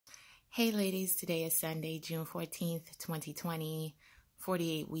Hey ladies, today is Sunday, June 14th, 2020,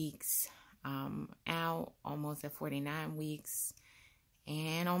 48 weeks out, almost at 49 weeks,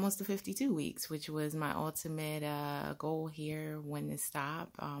 and almost to 52 weeks, which was my ultimate goal here when to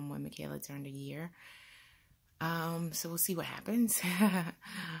stop, when Michaela turned a year. So we'll see what happens.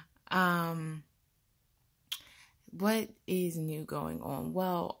 What is new going on?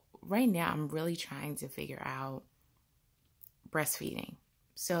 Well, right now I'm really trying to figure out breastfeeding.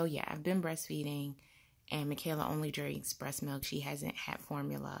 So yeah, I've been breastfeeding, and Michaela only drinks breast milk. She hasn't had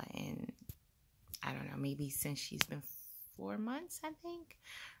formula in, I don't know, maybe since she's been 4 months, I think.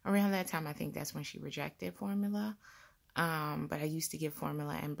 Around that time, I think that's when she rejected formula. But I used to give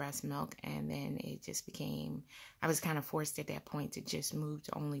formula and breast milk, and then it just became, I was kind of forced at that point to just move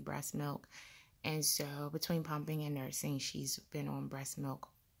to only breast milk. And so between pumping and nursing, she's been on breast milk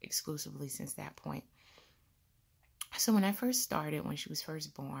exclusively since that point. So when I first started, when she was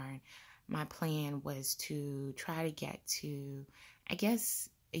first born, my plan was to try to get to, I guess,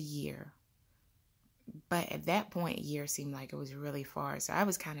 a year. But at that point, a year seemed like it was really far. So I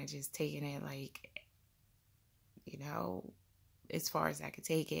was kind of just taking it like, as far as I could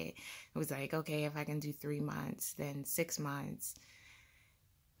take it. It was like, okay, if I can do 3 months, then 6 months.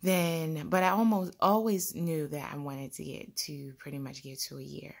 But I always knew that I wanted to pretty much get to a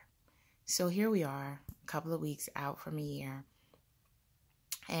year. So here we are, a couple of weeks out from a year,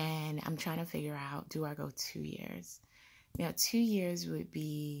 and I'm trying to figure out, do I go 2 years? Now, 2 years would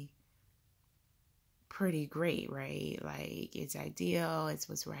be pretty great, right? Like, it's ideal, it's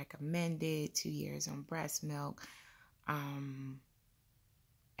what's recommended, 2 years on breast milk, and,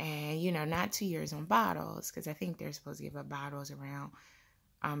 not 2 years on bottles, because I think they're supposed to give up bottles around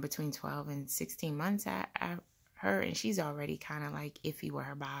between 12 and 16 months, I heard, and she's already kind of like iffy with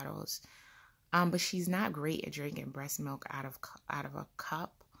her bottles. But she's not great at drinking breast milk out of a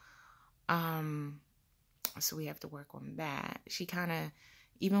cup. So we have to work on that. She kind of,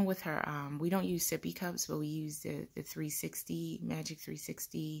 even with her, we don't use sippy cups, but we use the 360, Magic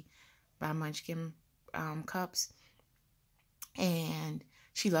 360 by Munchkin cups. And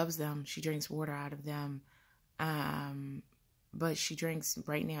she loves them. She drinks water out of them. But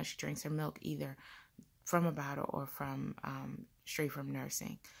right now she drinks her milk either from a bottle or from straight from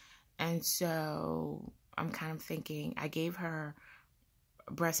nursing. And so I'm kind of thinking, I gave her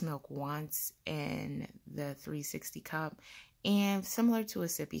breast milk once in the 360 cup, and similar to a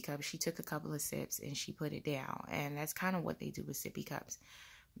sippy cup, she took a couple of sips and she put it down. And that's kind of what they do with sippy cups.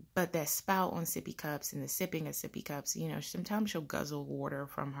 But that spout on sippy cups and the sipping of sippy cups, sometimes she'll guzzle water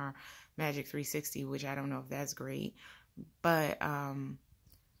from her Magic 360, which I don't know if that's great. But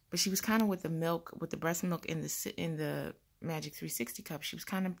she was kind of with the breast milk in the Magic 360 cup, she was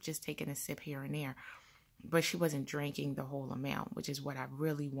kind of just taking a sip here and there, but she wasn't drinking the whole amount, which is what I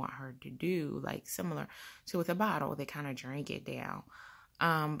really want her to do, like similar to with a bottle, they kind of drink it down.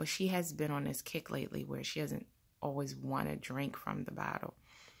 But she has been on this kick lately where she doesn't always want to drink from the bottle.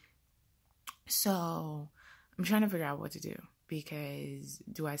 So I'm trying to figure out what to do, because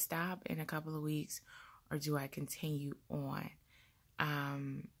do I stop in a couple of weeks or do I continue on?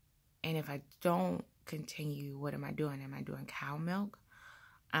 And if I don't continue, what am I doing? Am I doing cow milk?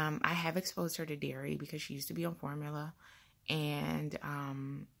 I have exposed her to dairy because she used to be on formula, and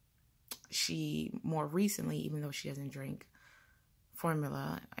she more recently, even though she doesn't drink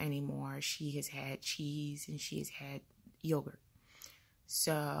formula anymore, she has had cheese and she has had yogurt.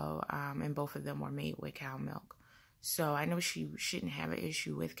 So, and both of them were made with cow milk. So I know she shouldn't have an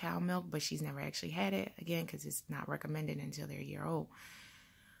issue with cow milk, but she's never actually had it, again, because it's not recommended until they're a year old.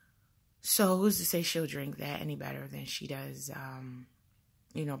 So who's to say she'll drink that any better than she does,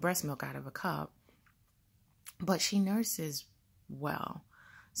 breast milk out of a cup? But she nurses well.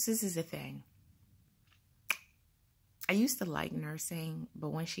 So this is the thing. I used to like nursing, but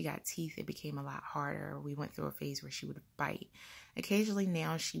when she got teeth, it became a lot harder. We went through a phase where she would bite. Occasionally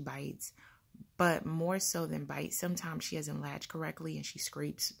now she bites, but more so than bite, sometimes she doesn't latch correctly and she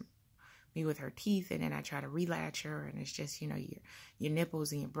scrapes me with her teeth, and then I try to relatch her, and it's just, your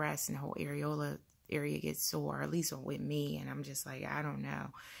nipples and your breasts and the whole areola area gets sore, at least with me, and I'm just like, I don't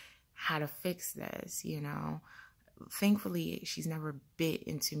know how to fix this, Thankfully, she's never bit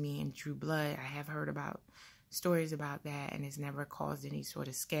into me and drew blood. I have heard about stories about that, and it's never caused any sort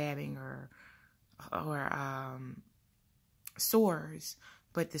of scabbing or sores,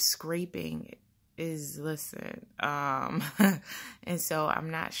 but the scraping is, listen, and so I'm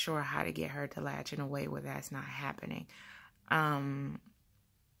not sure how to get her to latch in a way where that's not happening.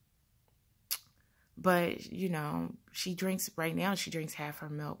 But, right now she drinks half her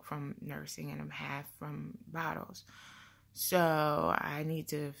milk from nursing and half from bottles. So I need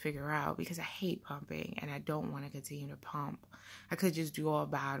to figure out, because I hate pumping and I don't want to continue to pump. I could just do all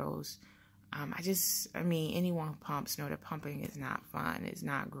bottles. I mean, anyone who pumps know that pumping is not fun. It's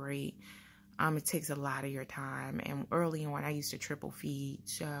not great. It takes a lot of your time. And early on, I used to triple feed.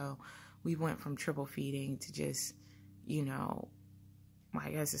 So we went from triple feeding to just, you know, well,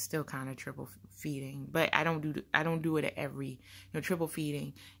 I guess it's still kind of triple feeding, but I don't do it at every, triple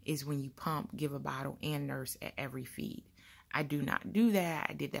feeding is when you pump, give a bottle, and nurse at every feed. I do not do that.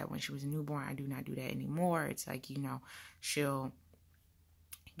 I did that when she was a newborn. I do not do that anymore. It's like, she'll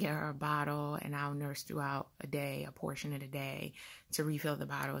get her a bottle and I'll nurse throughout a day, a portion of the day, to refill the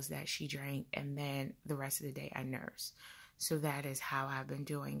bottles that she drank, and then the rest of the day I nurse. So that is how I've been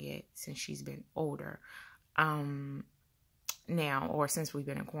doing it since she's been older. Now, or since we've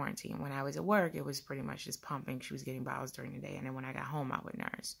been in quarantine. When I was at work, it was pretty much just pumping. She was getting bottles during the day, and then when I got home, I would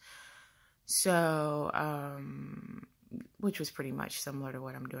nurse. So, which was pretty much similar to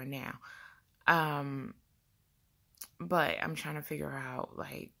what I'm doing now. But I'm trying to figure out,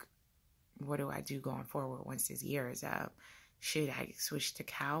 like, what do I do going forward once this year is up? Should I switch to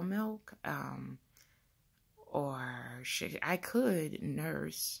cow milk? Or I could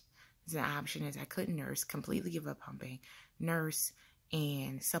nurse. The option is I could nurse, completely give up pumping, nurse,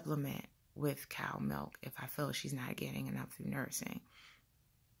 and supplement with cow milk if I feel she's not getting enough through nursing.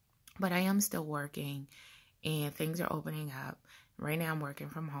 But I am still working, and things are opening up. Right now I'm working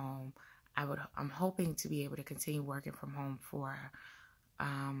from home. I'm hoping to be able to continue working from home for,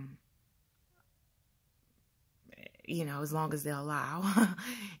 as long as they'll allow.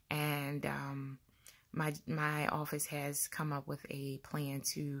 And my office has come up with a plan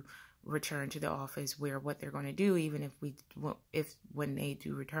to return to the office, where what they're going to do, even when they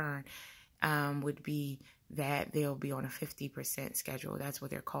do return, would be that they'll be on a 50% schedule. That's what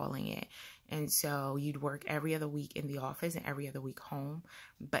they're calling it. And so you'd work every other week in the office and every other week home,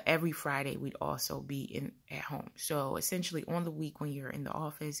 but every Friday we'd also be at home. So essentially on the week when you're in the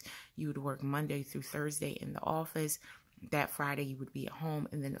office, you would work Monday through Thursday in the office. That Friday you would be at home,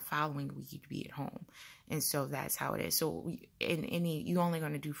 and then the following week you'd be at home. And so that's how it is. So you're only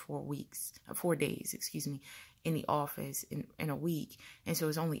going to do 4 days, in the office in a week. And so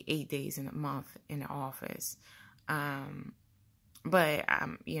it's only 8 days in a month in the office. But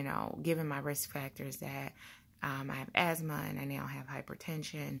given my risk factors that I have asthma and I now have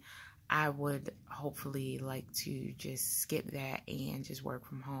hypertension, I would hopefully like to just skip that and just work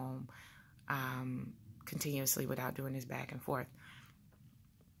from home continuously without doing this back and forth.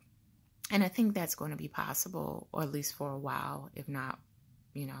 And I think that's going to be possible, or at least for a while, if not,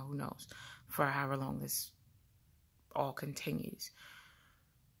 who knows, for however long this all continues.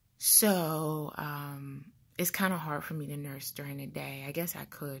 So it's kind of hard for me to nurse during the day. I guess I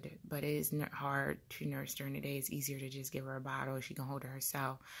could, but it is hard to nurse during the day. It's easier to just give her a bottle. She can hold it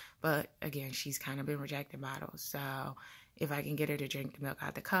herself. But again, she's kind of been rejecting bottles. So if I can get her to drink the milk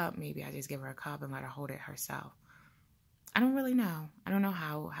out the cup, maybe I just give her a cup and let her hold it herself. I don't really know. I don't know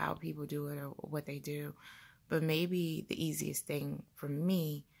how people do it or what they do. But maybe the easiest thing for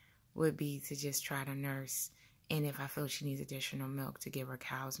me would be to just try to nurse. And if I feel she needs additional milk, to give her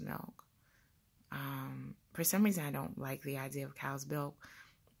cow's milk. For some reason, I don't like the idea of cow's milk.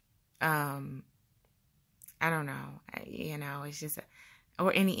 I don't know. It's just,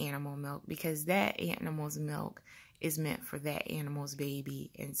 or any animal milk, because that animal's milk is meant for that animal's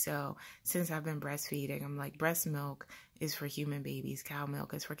baby. And so since I've been breastfeeding, I'm like, breast milk is for human babies. Cow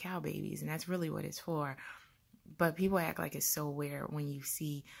milk is for cow babies. And that's really what it's for. But people act like it's so weird when you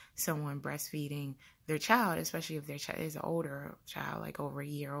see someone breastfeeding their child, especially if their child is an older child, like over a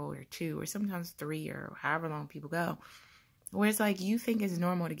year old or 2, or sometimes 3, or however long people go, where it's like you think it's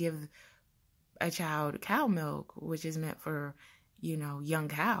normal to give a child cow milk, which is meant for, young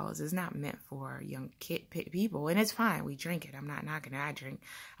cows. It's not meant for young people. And it's fine. We drink it. I'm not knocking it. I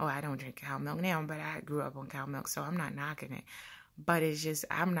don't drink cow milk now, but I grew up on cow milk, so I'm not knocking it. But it's just,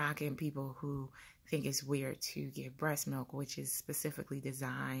 I'm knocking people who think it's weird to give breast milk, which is specifically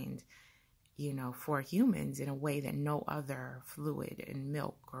designed, for humans in a way that no other fluid and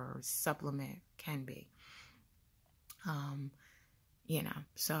milk or supplement can be.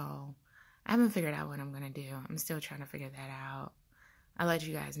 So I haven't figured out what I'm going to do. I'm still trying to figure that out. I'll let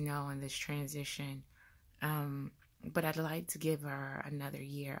you guys know in this transition. But I'd like to give her another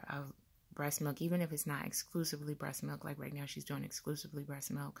year of breast milk, even if it's not exclusively breast milk. Like right now she's doing exclusively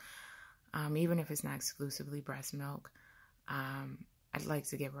breast milk. Even if it's not exclusively breast milk, I'd like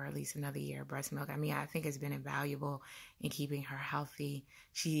to give her at least another year of breast milk. I mean, I think it's been invaluable in keeping her healthy.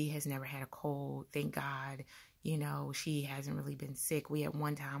 She has never had a cold, thank God. She hasn't really been sick. We had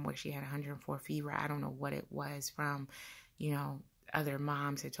one time where she had 104 fever. I don't know what it was from. you know, other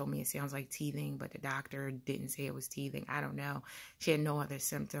moms had told me it sounds like teething, but the doctor didn't say it was teething. I don't know. She had no other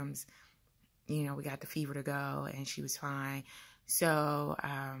symptoms. You know, we got the fever to go and she was fine. So,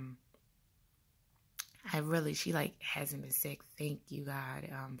 she like hasn't been sick. Thank you, God,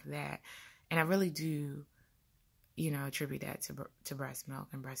 for that. And I really do, you know, attribute that to breast milk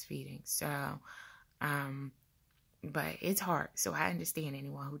and breastfeeding. So, but it's hard. So I understand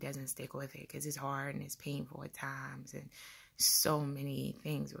anyone who doesn't stick with it, because it's hard and it's painful at times and so many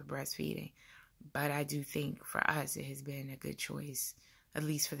things with breastfeeding. But I do think for us, it has been a good choice, at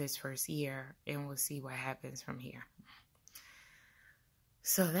least for this first year, and we'll see what happens from here.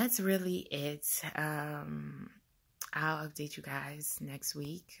 So that's really it. I'll update you guys next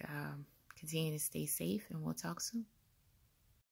week. Continue to stay safe, and we'll talk soon.